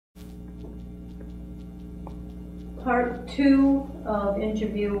part 2 of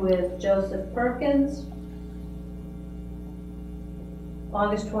interview with Joseph Perkins,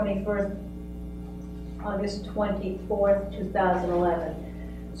 August 24th,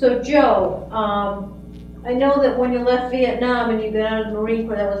 2011. So Joe, I know that when you left Vietnam and you got out of the Marine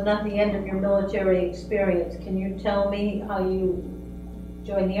Corps, that was not the end of your military experience. Can you tell me how you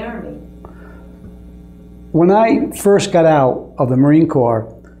joined the Army? When I first got out of the Marine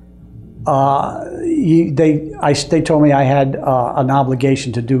Corps, they told me I had an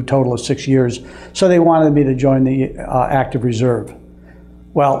obligation to do a total of 6 years, so they wanted me to join the active reserve.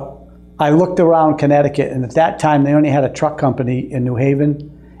 Well, I looked around Connecticut, and at that time they only had a truck company in New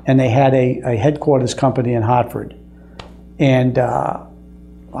Haven, and they had a headquarters company in Hartford. And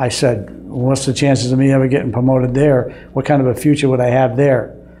I said, what's the chances of me ever getting promoted there? What kind of a future would I have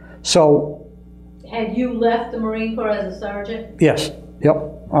there? So, had you left the Marine Corps as a sergeant? Yes. Yep.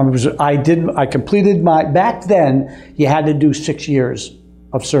 I completed my, back then, you had to do 6 years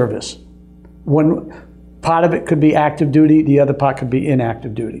of service. One part of it could be active duty, the other part could be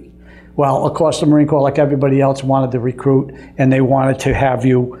inactive duty. Well, of course, the Marine Corps, like everybody else, wanted to recruit, and they wanted to have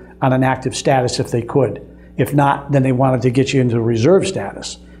you on an active status if they could. If not, then they wanted to get you into reserve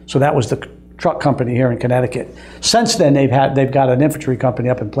status. So that was the truck company here in Connecticut. Since then, they've got an infantry company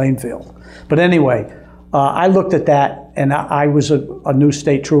up in Plainfield. But anyway, I looked at that, and I was a new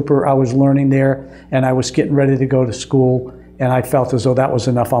state trooper. I was learning there, and I was getting ready to go to school, and I felt as though that was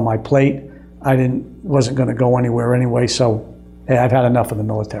enough on my plate. I wasn't going to go anywhere anyway, so hey, I've had enough of the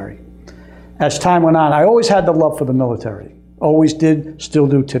military. As time went on, I always had the love for the military. Always did, still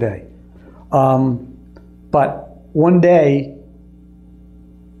do today. But one day,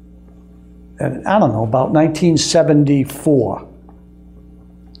 and I don't know, about 1974,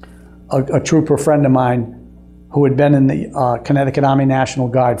 a trooper friend of mine who had been in the Connecticut Army National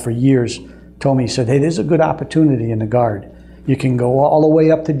Guard for years told me, he said, hey, there's a good opportunity in the Guard. You can go all the way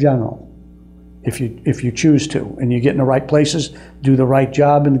up to general if you choose to, and you get in the right places, do the right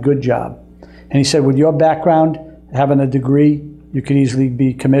job and a good job. And he said, with your background, having a degree, you could easily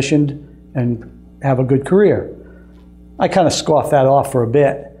be commissioned and have a good career. I kind of scoffed that off for a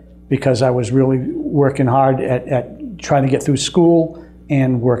bit because I was really working hard at trying to get through school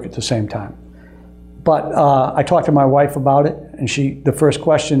and work at the same time. But I talked to my wife about it, and the first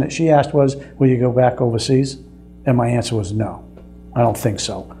question that she asked was, will you go back overseas? And my answer was no, I don't think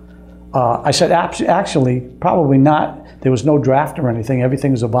so. I said, actually, probably not. There was no draft or anything.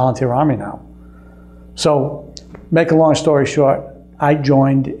 Everything is a volunteer Army now. So, make a long story short, I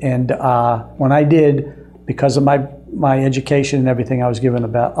joined, and when I did, because of my education and everything, I was given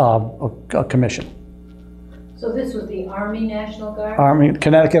a commission. So this was the Army National Guard?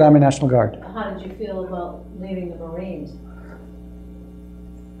 Connecticut Army National Guard. How did you feel about leaving the Marines?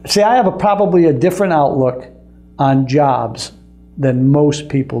 See, I have probably a different outlook on jobs than most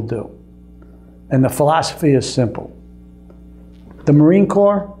people do. And the philosophy is simple. The Marine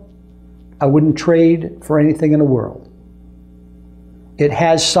Corps, I wouldn't trade for anything in the world. It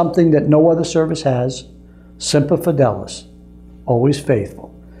has something that no other service has, semper fidelis, always faithful.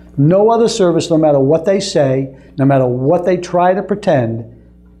 No other service, no matter what they say, no matter what they try to pretend,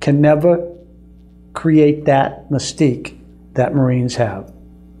 can never create that mystique that Marines have.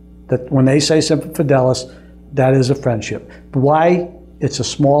 That when they say semper fidelis, that is a friendship. Why? It's a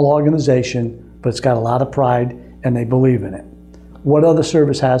small organization, but it's got a lot of pride, and they believe in it. What other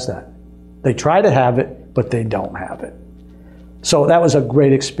service has that? They try to have it, but they don't have it. So that was a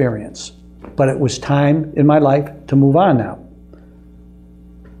great experience. But it was time in my life to move on now.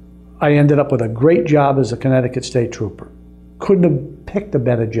 I ended up with a great job as a Connecticut State Trooper. Couldn't have picked a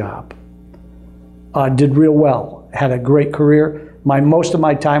better job. Did real well. Had a great career. Most of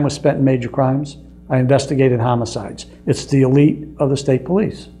my time was spent in major crimes. I investigated homicides. It's the elite of the state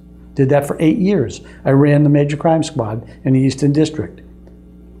police. Did that for 8 years. I ran the major crime squad in the Eastern District.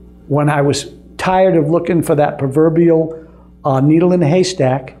 When I was tired of looking for that proverbial needle in the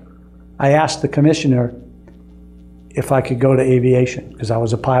haystack, I asked the commissioner if I could go to aviation, because I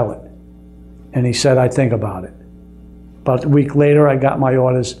was a pilot. And he said, I'd think about it. About a week later, I got my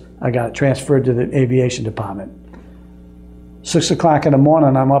orders. I got transferred to the aviation department. 6 o'clock in the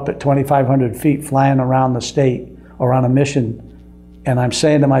morning, I'm up at 2,500 feet flying around the state or on a mission. And I'm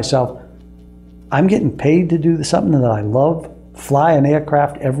saying to myself, I'm getting paid to do something that I love, fly an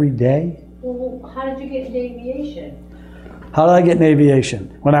aircraft every day. Well, how did you get into aviation? How did I get in aviation?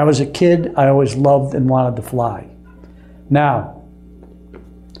 When I was a kid, I always loved and wanted to fly. Now,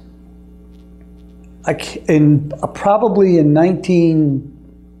 probably in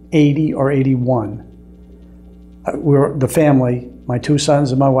 1980 or 81, the family, my 2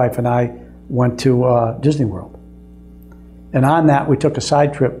 sons and my wife and I, went to Disney World. And on that, we took a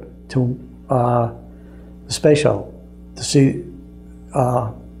side trip to the space shuttle to see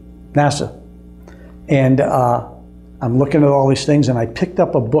NASA. And I'm looking at all these things, and I picked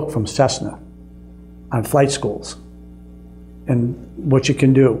up a book from Cessna on flight schools and what you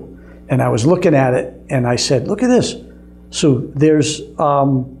can do. And I was looking at it, and I said, look at this. So there's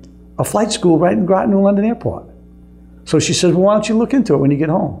a flight school right in Groton New London Airport. So she says, well, why don't you look into it when you get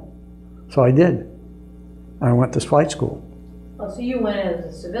home? So I did. I went to flight school. Oh, so you went as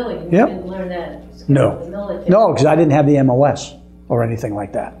a civilian? You Yep. didn't learn that skill No. in the military? No, because I didn't have the MOS or anything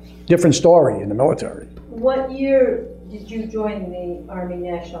like that. Different story in the military. What year did you join the Army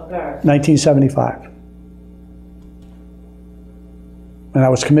National Guard? 1975. And I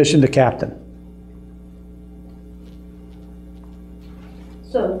was commissioned a captain.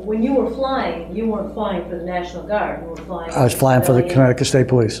 So when you were flying, you weren't flying for the National Guard, you were flying... I was flying for the civilian? Connecticut State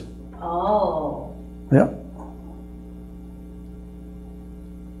Police. Oh. Yep.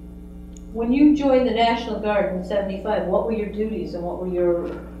 When you joined the National Guard in '75, what were your duties and what was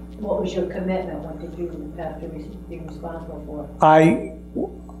your commitment? What did you have to be responsible for?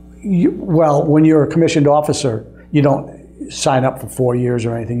 Well, when you're a commissioned officer, you don't sign up for 4 years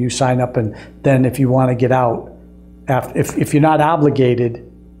or anything. You sign up, and then if you want to get out, if you're not obligated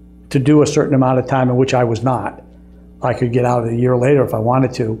to do a certain amount of time, in which I was not, I could get out a year later if I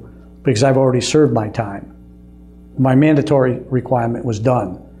wanted to, because I've already served my time. My mandatory requirement was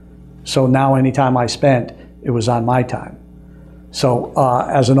done. So now any time I spent, it was on my time. So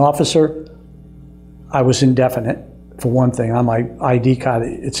as an officer, I was indefinite, for one thing. On my ID card,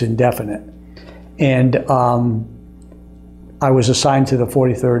 it's indefinite. And I was assigned to the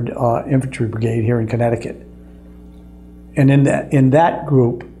 43rd Infantry Brigade here in Connecticut. And in that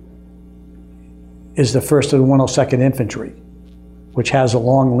group is the 1st of the 102nd Infantry, which has a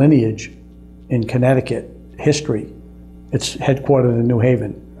long lineage in Connecticut history. It's headquartered in New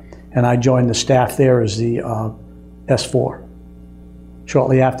Haven. And I joined the staff there as the S4.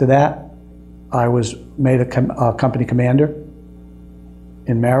 Shortly after that, I was made a company commander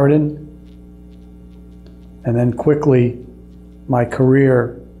in Meriden. And then quickly, my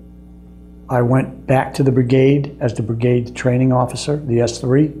career, I went back to the brigade as the brigade training officer, the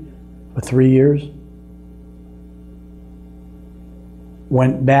S3, for 3 years.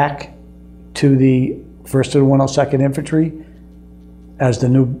 Went back to the 1st of the 102nd Infantry as the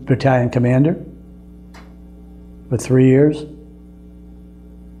new battalion commander for 3 years.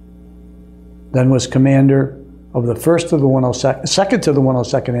 Then was commander of the 1st of the 102nd, 2nd to the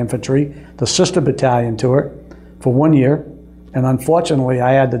 102nd Infantry, the sister battalion to it, for 1 year. And unfortunately,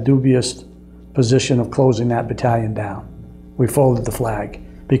 I had the dubious position of closing that battalion down. We folded the flag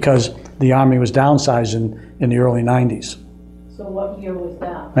because the Army was downsizing in the early 90s. So what year was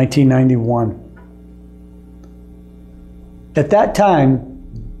that? 1991. At that time,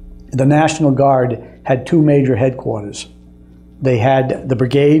 the National Guard had two major headquarters. They had the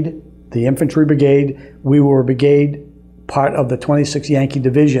brigade, the infantry brigade. We were a brigade, part of the 26th Yankee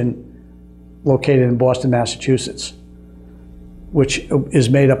Division, located in Boston, Massachusetts, which is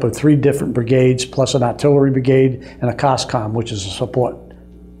made up of 3 different brigades, plus an artillery brigade and a COSCOM, which is a support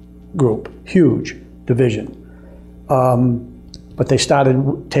group. Huge division. But they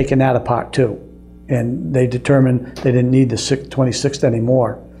started taking that apart too. And they determined they didn't need the 26th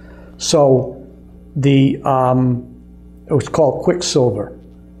anymore. So it was called Quicksilver.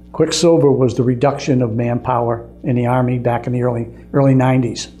 Quicksilver was the reduction of manpower in the Army back in the early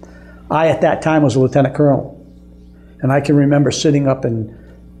 90s. I, at that time, was a lieutenant colonel. And I can remember sitting up in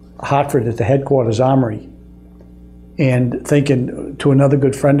Hartford at the headquarters armory and thinking to another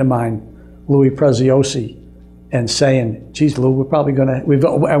good friend of mine, Louis Preziosi, and saying, geez, Lou, we're probably gonna,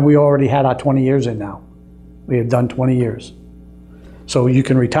 we already had our 20 years in now. We have done 20 years. So you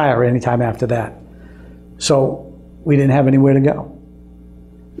can retire anytime after that. So we didn't have anywhere to go.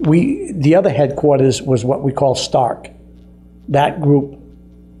 The other headquarters was what we call Stark. That group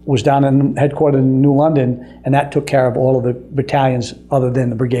was down in headquartered in New London, and that took care of all of the battalions other than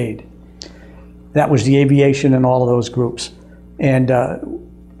the brigade. That was the aviation and all of those groups. And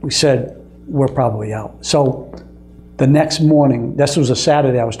we said, we're probably out. So the next morning, this was a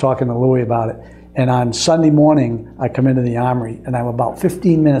Saturday, I was talking to Louis about it, and on Sunday morning, I come into the armory, and I'm about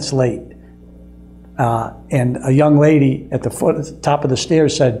 15 minutes late. And a young lady at the top of the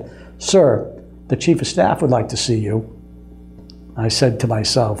stairs said, "Sir, the Chief of Staff would like to see you." I said to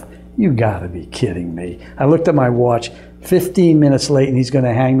myself, you gotta be kidding me. I looked at my watch, 15 minutes late, and he's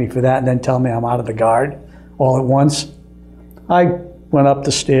gonna hang me for that and then tell me I'm out of the Guard all at once. I went up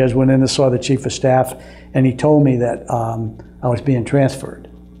the stairs, went in and saw the Chief of Staff, and he told me that I was being transferred.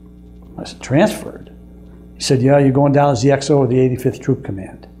 I said, transferred? He He said, yeah, you're going down as the XO of the 85th Troop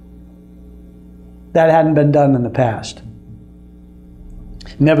Command. That hadn't been done in the past.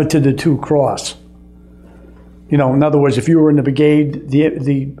 Never to the two cross. You know, in other words, if you were in the brigade,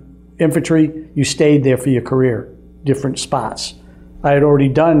 the infantry, you stayed there for your career, different spots. I had already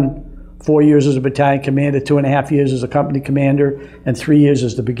done 4 years as a battalion commander, 2.5 years as a company commander, and 3 years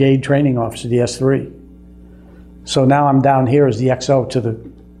as the brigade training officer, the S3. So now I'm down here as the XO to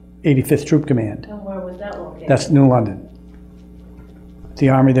the 85th Troop Command. And where was that located? That's New London. The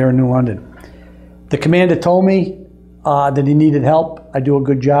Army there in New London. The commander told me that he needed help. I do a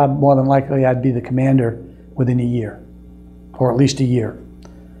good job. More than likely, I'd be the commander within a year, or at least a year.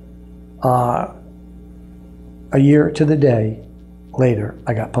 A year to the day later,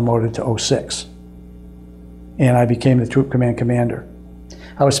 I got promoted to 06, and I became the Troop Command Commander.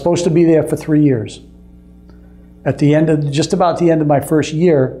 I was supposed to be there for 3 years. At the end of, just about the end of my first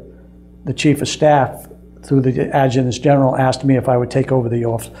year, the Chief of Staff, through the Adjutant General, asked me if I would take over the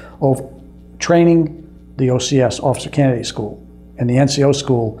training, the OCS, Officer Candidate School, and the NCO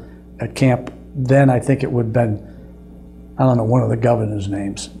school at Camp. Then I think it would have been, I don't know, one of the governor's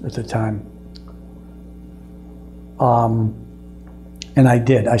names at the time. And I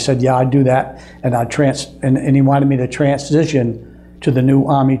did. I said, yeah, I'd do that. And and he wanted me to transition to the new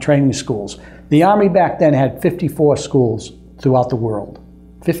Army training schools. The Army back then had 54 schools throughout the world,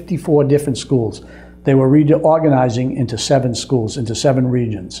 54 different schools. They were reorganizing into 7 schools, into 7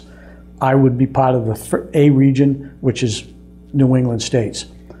 regions. I would be part of the A region, which is New England states.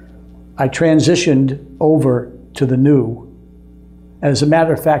 I transitioned over to the new. And as a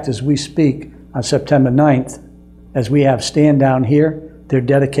matter of fact, as we speak on September 9th, as we have stand down here, they're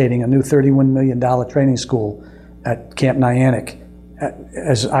dedicating a new $31 million training school at Camp Lejeune,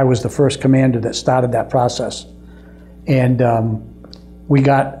 as I was the first commander that started that process. And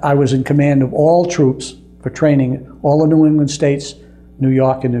I was in command of all troops for training, all the New England states, New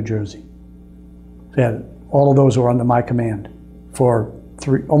York and New Jersey. Yeah, all of those were under my command for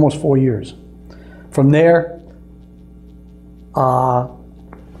almost 4 years. From there,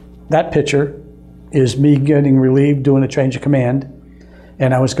 that picture is me getting relieved, doing a change of command,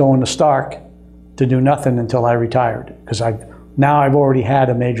 and I was going to Stark to do nothing until I retired, because now I've already had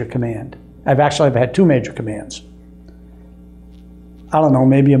a major command. I've had 2 major commands. I don't know,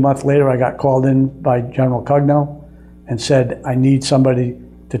 maybe a month later I got called in by General Cugno and said, I need somebody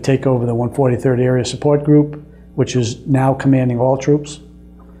to take over the 143rd Area Support Group, which is now commanding all troops.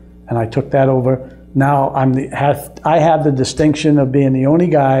 And I took that over. Now I have the distinction of being the only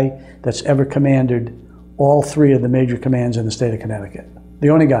guy that's ever commanded all 3 of the major commands in the state of Connecticut. The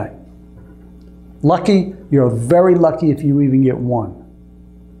only guy. Lucky, you're very lucky if you even get 1.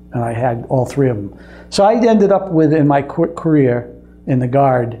 And I had all 3 of them. So I ended up with, in my career in the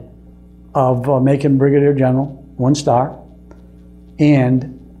Guard, of making Brigadier General, 1 star,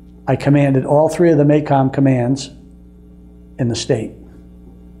 and I commanded all 3 of the MACOM commands in the state,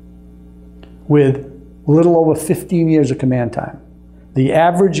 with a little over 15 years of command time. The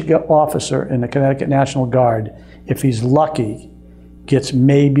average officer in the Connecticut National Guard, if he's lucky, gets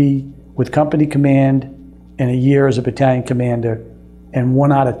maybe with company command and a year as a battalion commander, and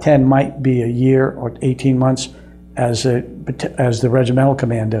 1 out of 10 might be a year or 18 months as the regimental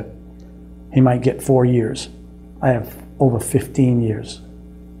commander. He might get 4 years. I have over 15 years.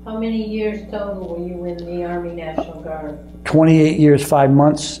 How many years total were you in the Army National Guard? 28 years, 5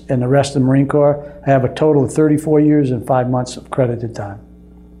 months, and the rest of the Marine Corps. I have a total of 34 years and 5 months of credited time.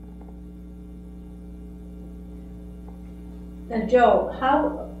 And Joe,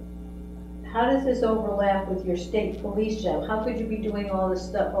 how does this overlap with your state police job? How could you be doing all this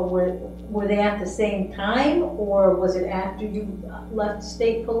stuff? Or were they at the same time, or was it after you left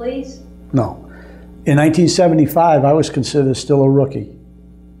state police? No. In 1975, I was considered still a rookie.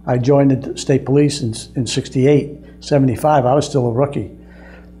 I joined the state police in 68. 75, I was still a rookie.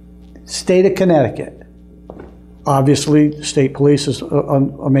 State of Connecticut. Obviously, state police is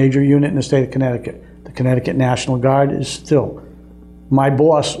a major unit in the state of Connecticut. The Connecticut National Guard is still. My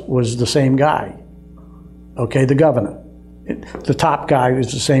boss was the same guy, okay, the governor. The top guy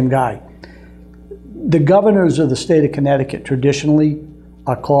is the same guy. The governors of the state of Connecticut traditionally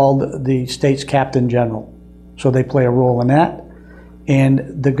are called the state's captain general. So they play a role in that.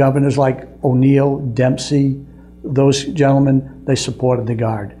 And the governors like O'Neill, Dempsey, those gentlemen, they supported the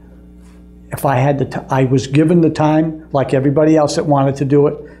Guard. If I had I was given the time, like everybody else that wanted to do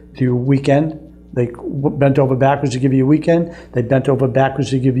it, do a weekend. They bent over backwards to give you a weekend. They bent over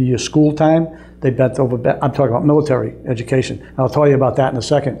backwards to give you your school time. They bent over, I'm talking about military education. I'll tell you about that in a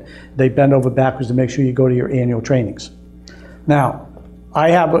second. They bent over backwards to make sure you go to your annual trainings. Now,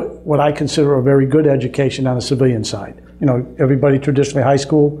 I have what I consider a very good education on the civilian side. You know, everybody traditionally high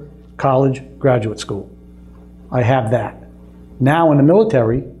school, college, graduate school. I have that. Now in the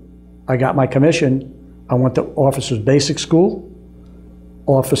military, I got my commission. I went to officers basic school,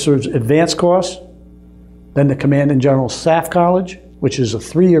 officers advanced course, then the Command and General Staff College, which is a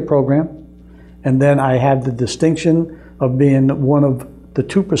 3-year program. And then I had the distinction of being one of the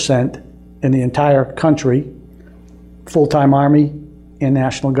 2% in the entire country, full-time Army and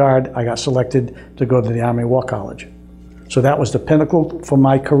National Guard. I got selected to go to the Army War College. So that was the pinnacle for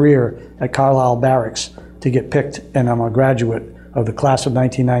my career at Carlisle Barracks to get picked, and I'm a graduate of the class of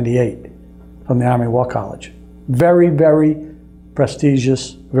 1998 from the Army War College. Very, very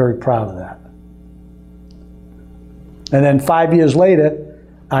prestigious, very proud of that. And then 5 years later,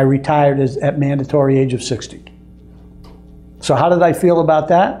 I retired at mandatory age of 60. So how did I feel about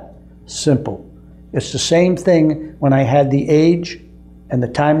that? Simple. It's the same thing when I had the age and the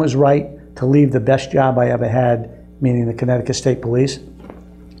time was right to leave the best job I ever had, meaning the Connecticut State Police.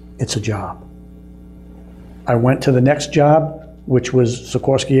 It's a job. I went to the next job, which was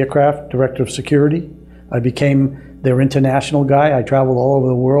Sikorsky Aircraft, Director of Security. I became their international guy. I traveled all over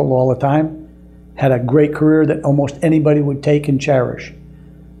the world all the time. Had a great career that almost anybody would take and cherish.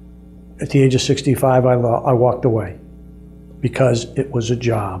 At the age of 65, I walked away because it was a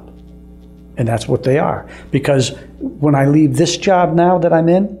job. And that's what they are. Because when I leave this job now that I'm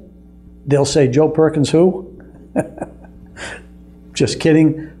in, they'll say, Joe Perkins who? Just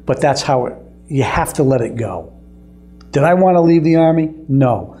kidding, but that's how you have to let it go. Did I want to leave the Army?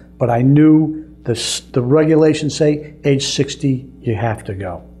 No, but I knew the regulations say age 60, you have to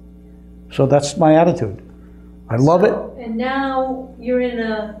go. So that's my attitude. I love it. And now you're in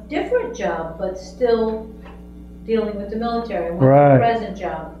a different job, but still dealing with the military. What's Right. your present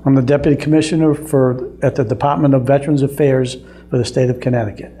job? I'm the Deputy Commissioner at the Department of Veterans Affairs for the state of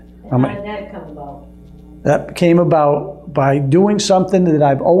Connecticut. And how did that come about? That came about by doing something that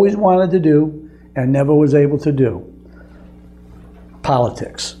I've always wanted to do and never was able to do.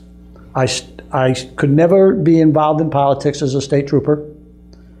 Politics. I could never be involved in politics as a state trooper.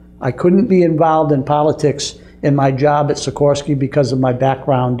 I couldn't be involved in politics in my job at Sikorsky because of my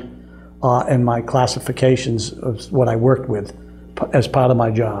background and my classifications of what I worked with as part of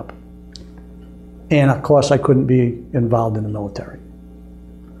my job. And of course, I couldn't be involved in the military.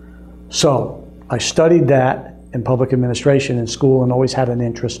 So I studied that in public administration in school and always had an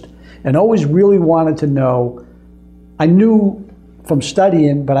interest and always really wanted to know. I knew from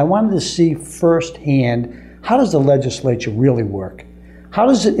studying, but I wanted to see firsthand, how does the legislature really work? How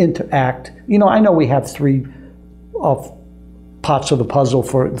does it interact? You know, I know we have 3 parts of the puzzle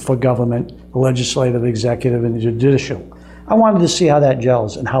for government: the legislative, executive, and the judicial. I wanted to see how that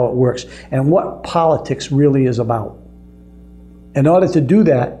gels and how it works and what politics really is about. In order to do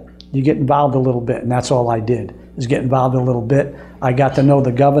that, you get involved a little bit, and that's all I did, is get involved a little bit. I got to know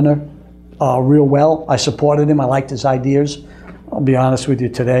the governor real well. I supported him. I liked his ideas. I'll be honest with you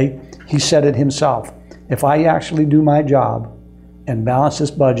today. He said it himself. If I actually do my job and balance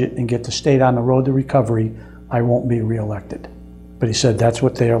this budget and get the state on the road to recovery, I won't be reelected. But he said that's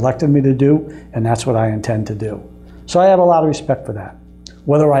what they elected me to do, and that's what I intend to do. So I have a lot of respect for that.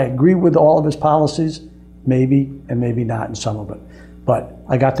 Whether I agree with all of his policies, maybe, and maybe not in some of it. But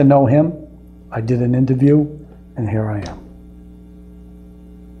I got to know him, I did an interview, and here I am.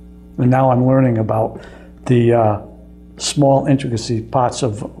 And now I'm learning about the small intricacy parts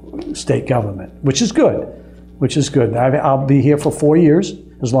of state government, which is good, which is good. I'll be here for 4 years,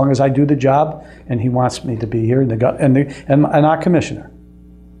 as long as I do the job, and he wants me to be here, and our commissioner.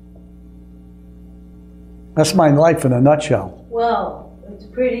 That's my life in a nutshell. Well, it's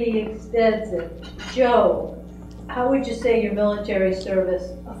pretty extensive. Joe, how would you say your military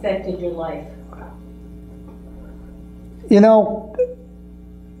service affected your life? You know,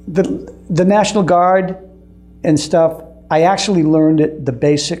 the National Guard and stuff, I actually learned the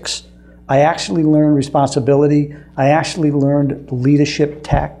basics. I actually learned responsibility. I actually learned leadership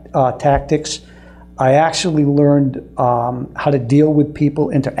tactics. I actually learned how to deal with people,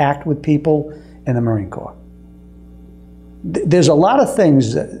 interact with people in the Marine Corps. There's a lot of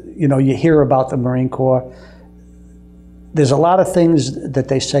things that, you know, you hear about the Marine Corps. There's a lot of things that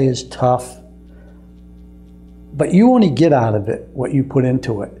they say is tough, but you only get out of it what you put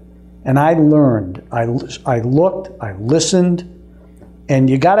into it. And I learned, I looked, I listened, and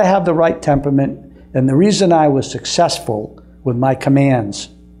you got to have the right temperament. And the reason I was successful with my commands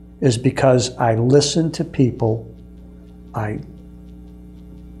is because I listen to people, I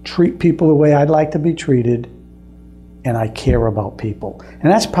treat people the way I'd like to be treated, and I care about people.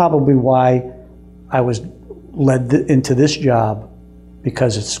 And that's probably why I was led into this job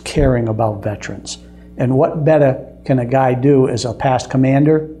because it's caring about veterans. And what better can a guy do as a past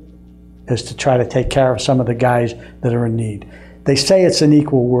commander is to try to take care of some of the guys that are in need. They say it's an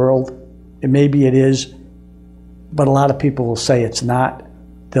equal world, and maybe it is, but a lot of people will say it's not.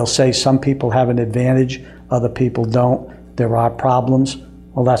 They'll say some people have an advantage, other people don't. There are problems.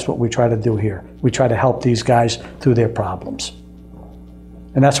 Well, that's what we try to do here. We try to help these guys through their problems.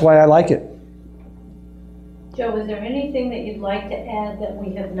 And that's why I like it. Joe, is there anything that you'd like to add that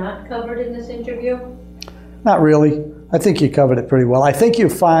we have not covered in this interview? Not really. I think you covered it pretty well. I think you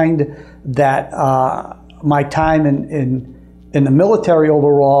find that my time in the military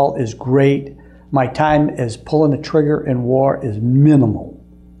overall is great. My time as pulling the trigger in war is minimal.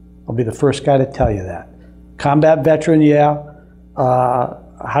 I'll be the first guy to tell you that. Combat veteran, yeah.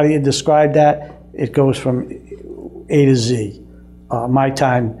 How do you describe that? It goes from A to Z. My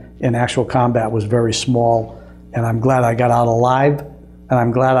time in actual combat was very small, and I'm glad I got out alive, and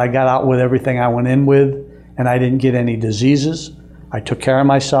I'm glad I got out with everything I went in with, and I didn't get any diseases. I took care of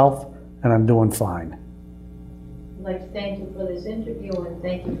myself, and I'm doing fine. I'd like to thank you for this interview and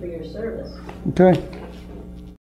thank you for your service. Okay.